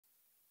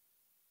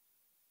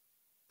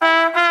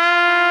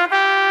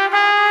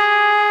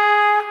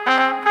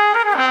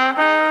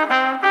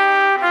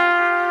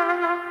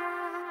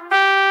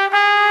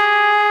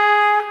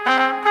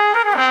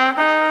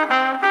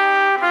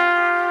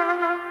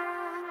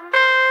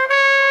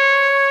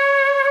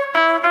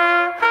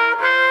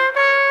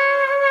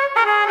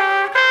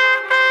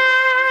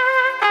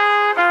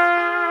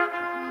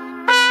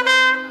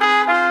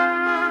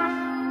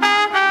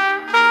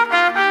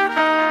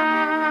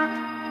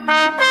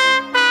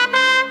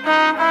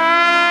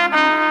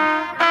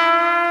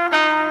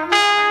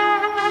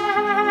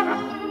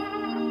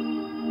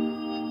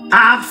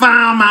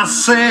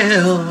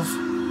myself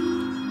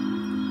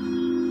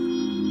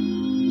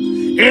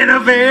in a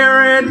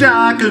very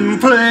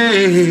darkened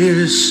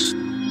place,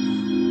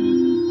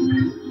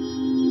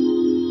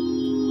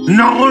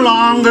 no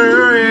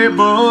longer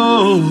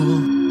able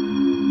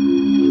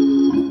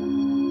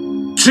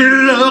to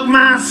look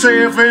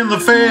myself in the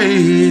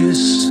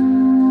face.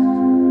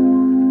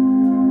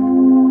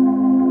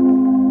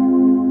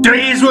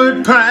 Days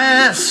would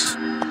pass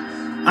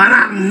and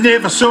I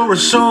never saw a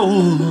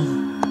soul.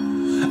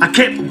 I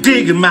kept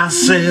digging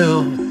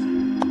myself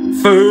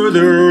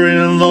further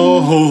in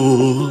the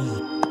hole.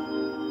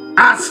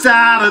 I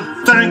started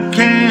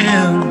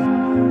thinking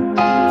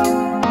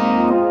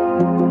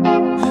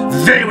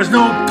there was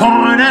no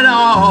point at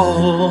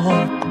all,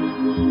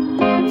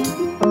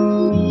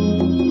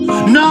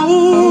 no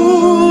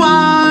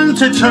one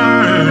to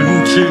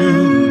turn to,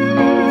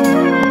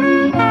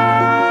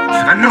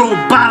 and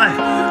nobody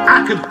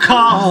I could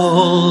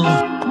call.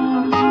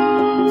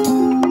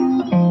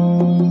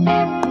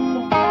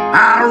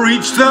 I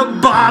reached the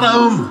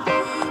bottom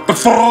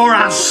before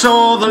I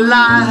saw the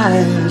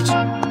light.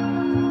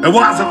 It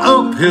was an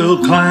uphill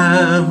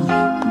climb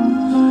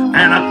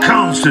and a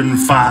constant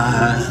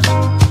fight,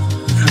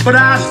 but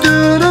I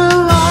stood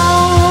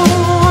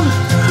alone,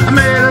 I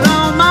made it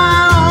on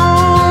my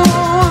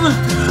own.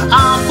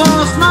 I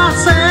forced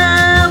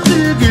myself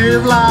to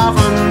give life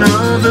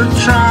another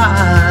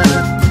try,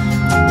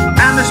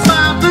 and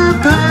despite the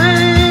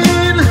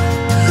pain,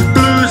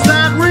 blues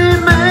that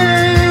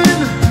remain,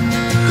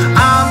 I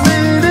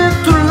made it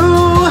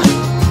through,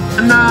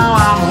 and now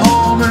I'm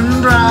home and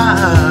dry.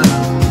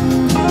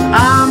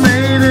 I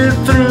made it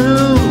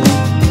through,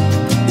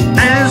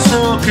 and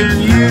so can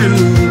you.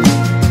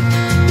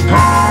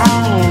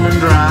 Home and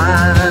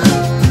dry.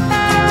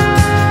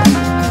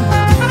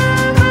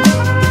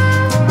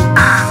 I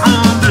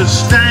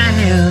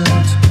understand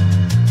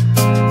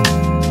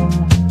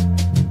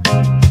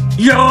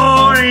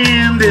you're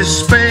in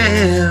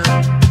despair,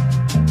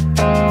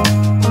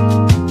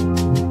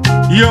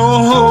 your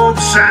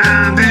hopes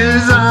and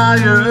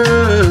desires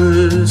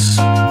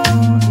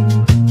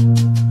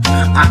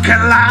are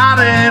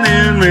colliding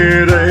in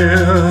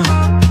midair.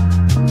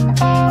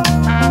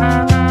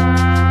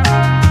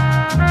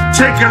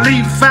 Take a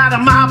leaf out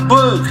of my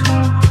book,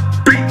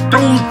 beat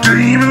those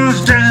demons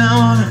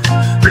down,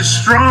 be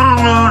strong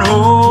and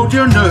hold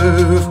your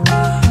nerve,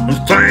 and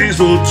things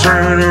will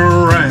turn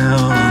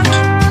around.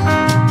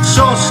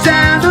 So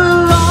stand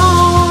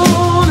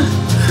alone,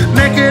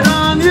 make it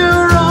on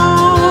your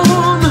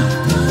own,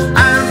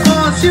 and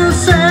force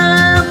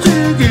yourself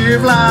to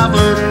give life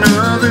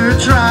another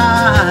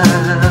try.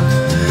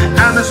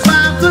 And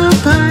despite the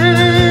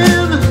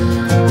pain,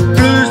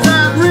 blues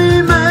that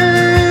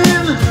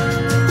remain,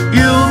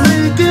 you'll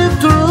make it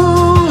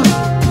through,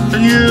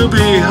 and you'll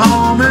be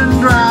home and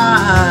dry.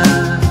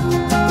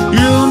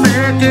 You'll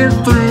make it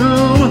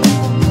through,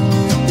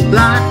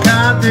 like I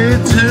did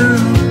too,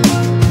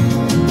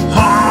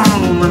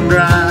 home and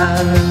dry.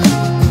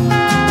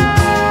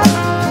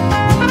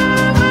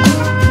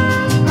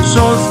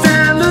 So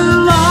stand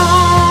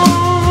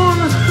alone,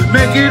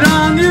 make it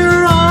on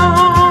your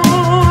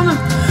own,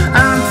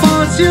 and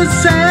force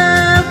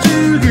yourself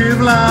to give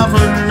life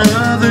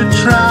another